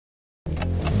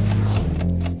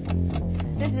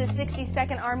This is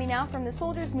 60-second Army Now from the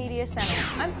Soldiers Media Center.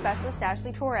 I'm Specialist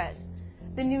Ashley Torres.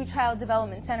 The new Child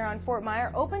Development Center on Fort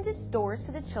Myer opened its doors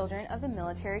to the children of the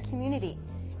military community.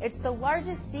 It's the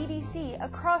largest CDC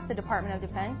across the Department of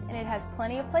Defense, and it has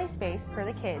plenty of play space for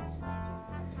the kids.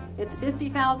 It's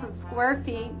 50,000 square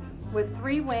feet with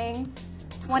 3 wings,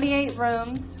 28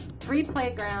 rooms, 3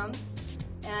 playgrounds,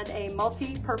 and a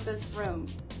multi-purpose room.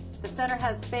 The center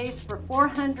has space for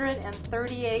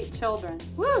 438 children.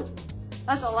 Woo!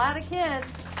 That's a lot of kids.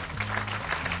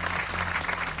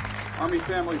 Army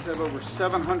families have over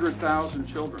 700,000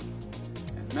 children,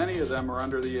 and many of them are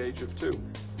under the age of 2.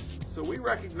 So we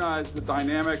recognize the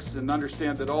dynamics and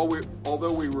understand that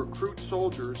although we recruit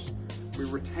soldiers, we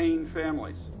retain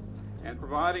families, and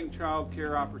providing child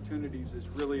care opportunities is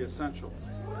really essential.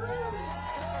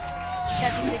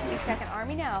 That's a 60-second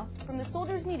Army Now from the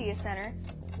Soldiers Media Center,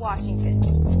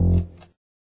 Washington.